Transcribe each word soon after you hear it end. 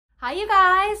Hi you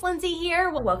guys, Lindsay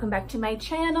here. Welcome back to my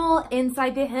channel,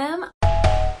 Inside the Hem.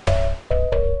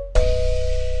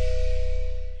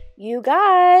 You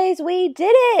guys, we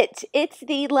did it! It's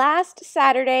the last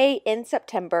Saturday in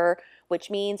September,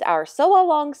 which means our Sew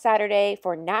Along Saturday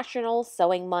for National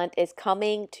Sewing Month is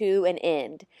coming to an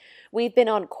end. We've been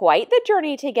on quite the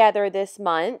journey together this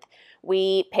month.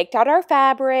 We picked out our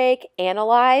fabric,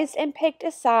 analyzed and picked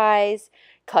a size,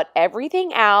 cut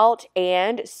everything out,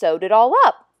 and sewed it all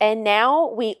up. And now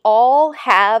we all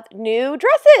have new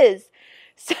dresses.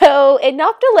 So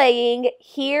enough delaying,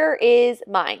 here is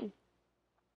mine.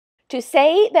 To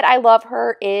say that I love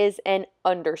her is an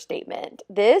understatement.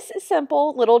 This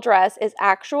simple little dress is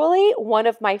actually one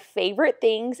of my favorite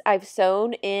things I've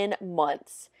sewn in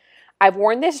months. I've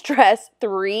worn this dress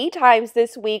 3 times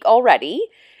this week already.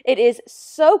 It is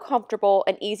so comfortable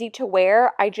and easy to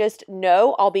wear. I just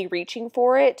know I'll be reaching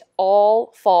for it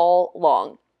all fall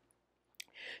long.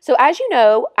 So as you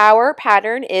know, our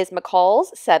pattern is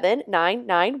McCall's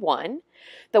 7991.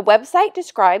 The website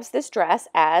describes this dress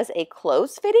as a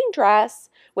close-fitting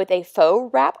dress with a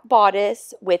faux wrap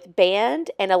bodice with band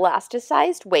and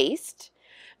elasticized waist.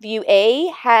 View A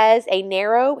has a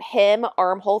narrow hem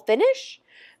armhole finish.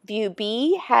 View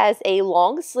B has a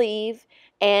long sleeve,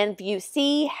 and View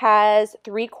C has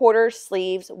 3/4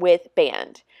 sleeves with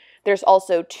band. There's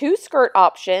also 2 skirt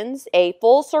options, a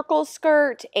full circle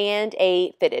skirt and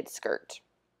a fitted skirt.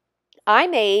 I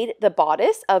made the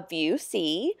bodice of View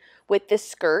C with the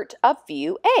skirt of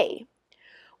View A.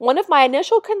 One of my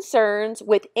initial concerns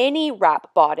with any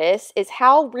wrap bodice is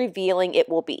how revealing it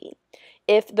will be.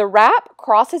 If the wrap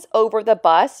crosses over the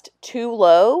bust too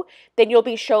low, then you'll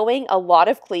be showing a lot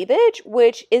of cleavage,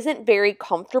 which isn't very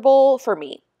comfortable for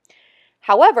me.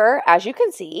 However, as you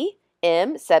can see,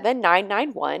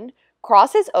 M7991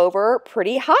 crosses over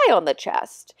pretty high on the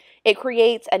chest. It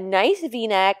creates a nice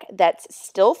V-neck that's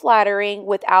still flattering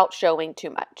without showing too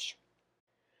much.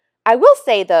 I will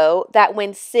say though that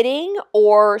when sitting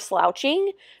or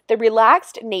slouching, the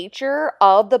relaxed nature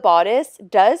of the bodice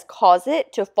does cause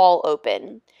it to fall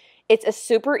open. It's a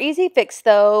super easy fix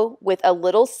though, with a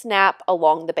little snap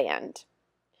along the band.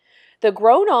 The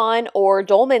grown-on or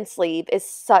dolman sleeve is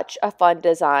such a fun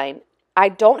design. I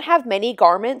don't have many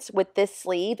garments with this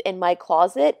sleeve in my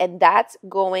closet, and that's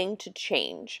going to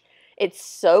change. It's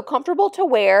so comfortable to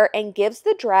wear and gives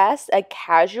the dress a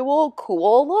casual,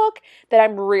 cool look that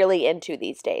I'm really into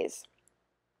these days.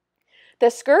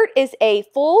 The skirt is a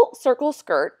full circle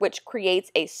skirt, which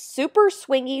creates a super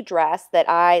swingy dress that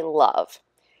I love.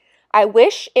 I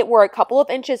wish it were a couple of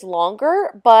inches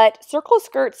longer, but circle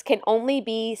skirts can only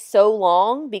be so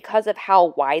long because of how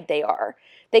wide they are.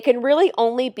 They can really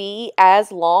only be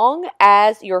as long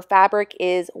as your fabric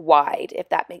is wide, if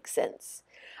that makes sense.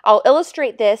 I'll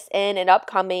illustrate this in an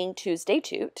upcoming Tuesday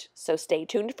toot, so stay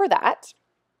tuned for that.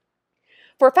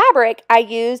 For fabric, I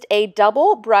used a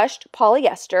double brushed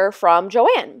polyester from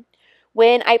Joann.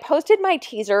 When I posted my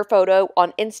teaser photo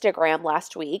on Instagram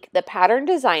last week, the pattern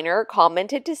designer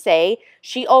commented to say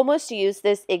she almost used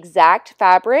this exact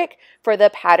fabric for the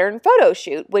pattern photo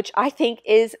shoot, which I think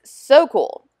is so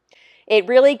cool. It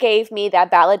really gave me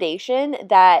that validation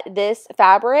that this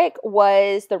fabric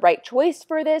was the right choice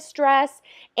for this dress,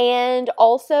 and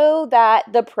also that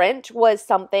the print was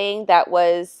something that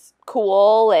was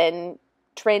cool and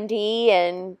trendy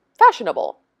and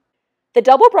fashionable. The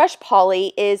double brush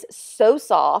poly is so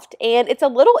soft, and it's a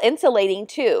little insulating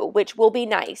too, which will be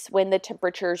nice when the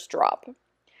temperatures drop.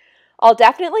 I'll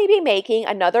definitely be making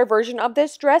another version of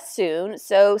this dress soon,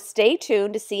 so stay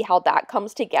tuned to see how that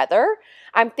comes together.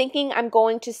 I'm thinking I'm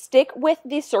going to stick with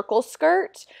the circle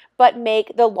skirt, but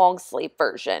make the long sleeve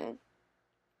version.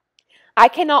 I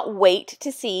cannot wait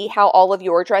to see how all of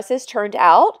your dresses turned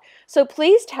out, so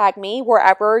please tag me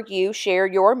wherever you share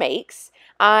your makes.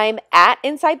 I'm at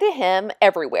Inside the Hem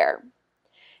everywhere.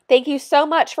 Thank you so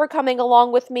much for coming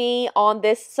along with me on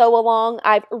this sew along.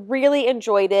 I've really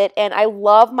enjoyed it, and I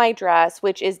love my dress,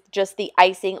 which is just the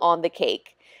icing on the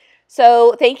cake.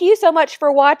 So thank you so much for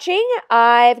watching.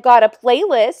 I've got a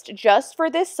playlist just for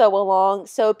this sew along,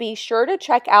 so be sure to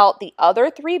check out the other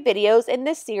 3 videos in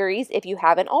this series if you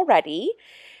haven't already.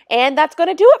 And that's going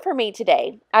to do it for me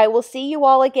today. I will see you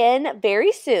all again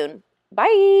very soon.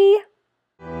 Bye!